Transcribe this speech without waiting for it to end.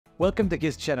Welcome to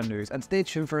GizChina News, and stay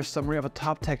tuned for a summary of the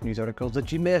top tech news articles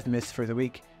that you may have missed through the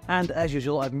week. And as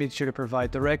usual, I've made sure to provide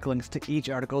direct links to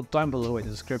each article down below in the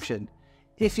description.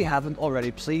 If you haven't already,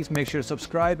 please make sure to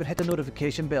subscribe and hit the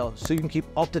notification bell so you can keep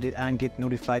up to date and get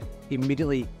notified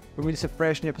immediately when we release a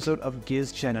fresh new episode of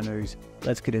GizChina News.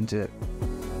 Let's get into it.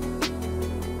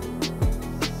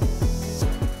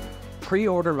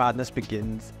 Pre-order madness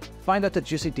begins. Find out the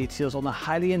juicy details on the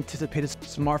highly anticipated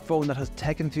smartphone that has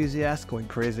tech enthusiasts going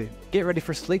crazy. Get ready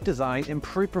for sleek design,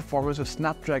 improved performance with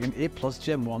Snapdragon 8 Plus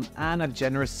Gen 1 and a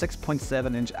generous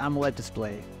 6.7-inch AMOLED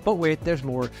display. But wait, there's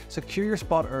more. Secure your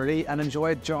spot early and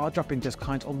enjoy jaw-dropping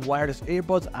discounts on wireless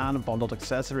earbuds and bundled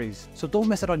accessories. So don't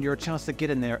miss out on your chance to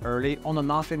get in there early on the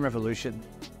Nothing revolution.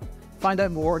 Find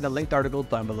out more in the linked article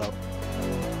down below.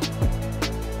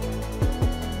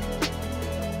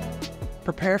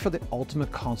 Prepare for the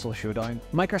ultimate console showdown.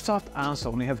 Microsoft and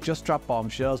Sony have just dropped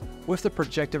bombshells with the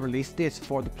projected release dates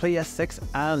for the PS6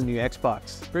 and new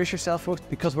Xbox. Brace yourself folks,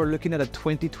 because we're looking at a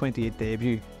 2028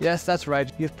 debut. Yes, that's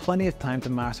right, you have plenty of time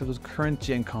to master those current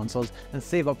gen consoles and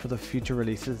save up for the future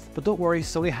releases. But don't worry,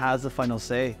 Sony has the final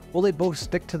say. Will they both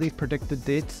stick to these predicted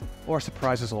dates or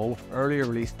surprise us all with earlier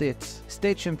release dates?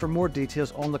 Stay tuned for more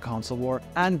details on the console war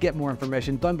and get more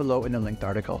information down below in the linked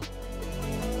article.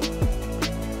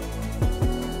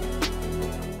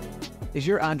 Is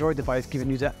your Android device giving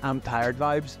you the "I'm tired"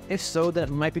 vibes? If so, then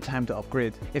it might be time to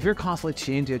upgrade. If you're constantly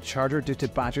chained to a charger due to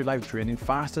battery life draining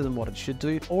faster than what it should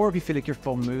do, or if you feel like your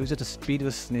phone moves at the speed of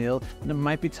a snail, then it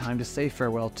might be time to say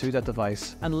farewell to that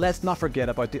device. And let's not forget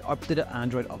about the updated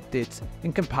Android updates,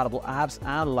 incompatible apps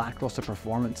and lackluster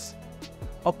performance.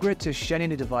 Upgrade to a shiny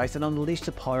new device and unleash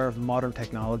the power of modern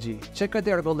technology. Check out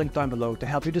the article linked down below to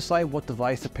help you decide what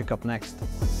device to pick up next.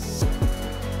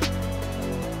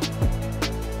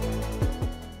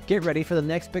 Get ready for the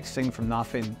next big thing from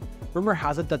Nothing. Rumor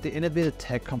has it that the innovative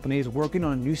tech company is working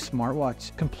on a new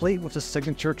smartwatch, complete with a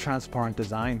signature transparent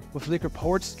design. With leak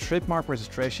reports, trademark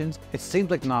registrations, it seems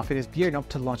like Nothing is gearing up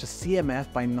to launch a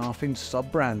CMF by Nothing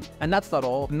sub-brand. And that's not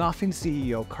all. Nothing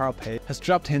CEO Carl Pei has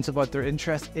dropped hints about their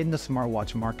interest in the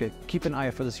smartwatch market. Keep an eye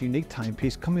out for this unique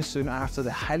timepiece coming soon after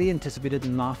the highly anticipated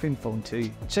Nothing Phone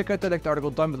 2. Check out the linked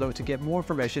article down below to get more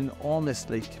information on this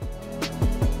leak.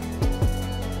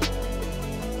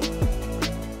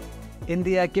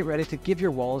 India, get ready to give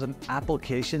your wallets an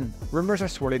application. Rumors are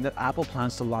swirling that Apple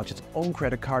plans to launch its own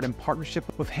credit card in partnership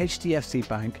with HDFC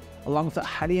Bank, along with the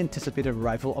highly anticipated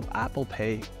arrival of Apple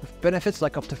Pay. With benefits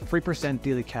like up to 3%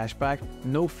 daily cashback,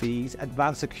 no fees,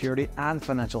 advanced security and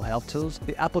financial health tools,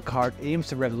 the Apple Card aims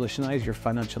to revolutionize your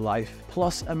financial life.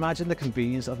 Plus, imagine the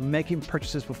convenience of making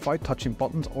purchases without touching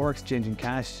buttons or exchanging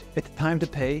cash. It's time to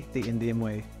pay the Indian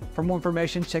way. For more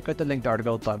information, check out the linked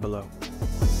article down below.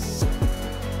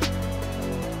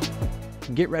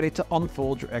 Get ready to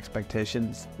unfold your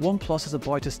expectations. ONEPLUS is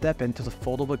about to step into the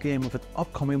foldable game with its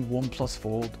upcoming ONEPLUS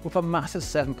Fold. With a massive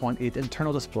 7.8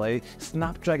 internal display,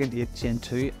 Snapdragon 8 Gen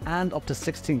 2 and up to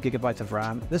 16GB of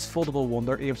RAM, this foldable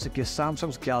wonder aims to give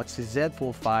Samsung's Galaxy Z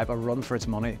Fold 5 a run for its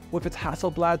money. With its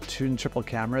Hasselblad tuned triple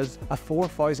cameras, a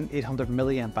 4800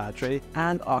 mAh battery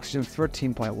and Oxygen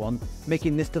 13.1,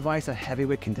 making this device a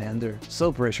heavyweight contender. So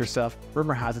brace yourself,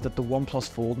 rumor has it that the ONEPLUS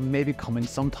Fold may be coming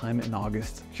sometime in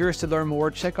August. Curious to learn more?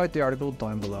 Check out the article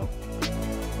down below.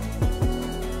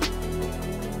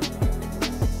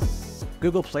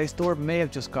 Google Play Store may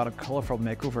have just got a colourful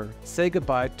makeover. Say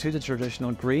goodbye to the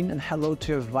traditional green and hello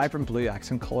to a vibrant blue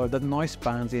accent colour that now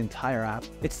spans the entire app.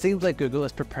 It seems like Google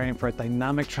is preparing for a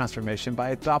dynamic transformation by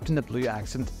adopting the blue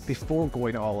accent before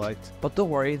going all out. But don't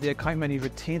worry, the account menu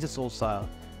retains its old style.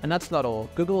 And that's not all.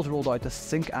 Google has rolled out the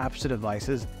sync apps to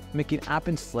devices, making app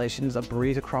installations a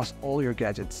breeze across all your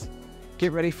gadgets.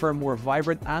 Get ready for a more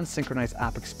vibrant and synchronized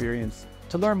app experience.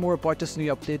 To learn more about this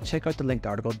new update, check out the linked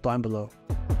article down below.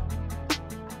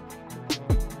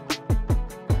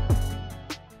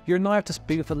 You're now up to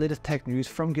speed with the latest tech news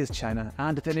from GizChina,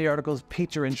 and if any articles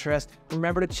piqued your interest,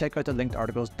 remember to check out the linked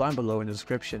articles down below in the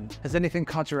description. Has anything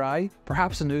caught your eye?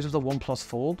 Perhaps the news of the ONEPLUS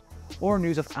Fold? Or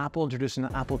news of Apple introducing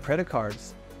Apple credit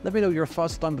cards? Let me know your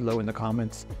thoughts down below in the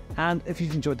comments. And if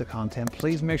you've enjoyed the content,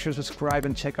 please make sure to subscribe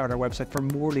and check out our website for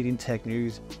more leading tech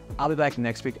news. I'll be back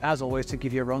next week as always to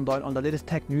give you a rundown on the latest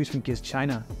tech news from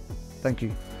GizChina. Thank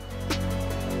you.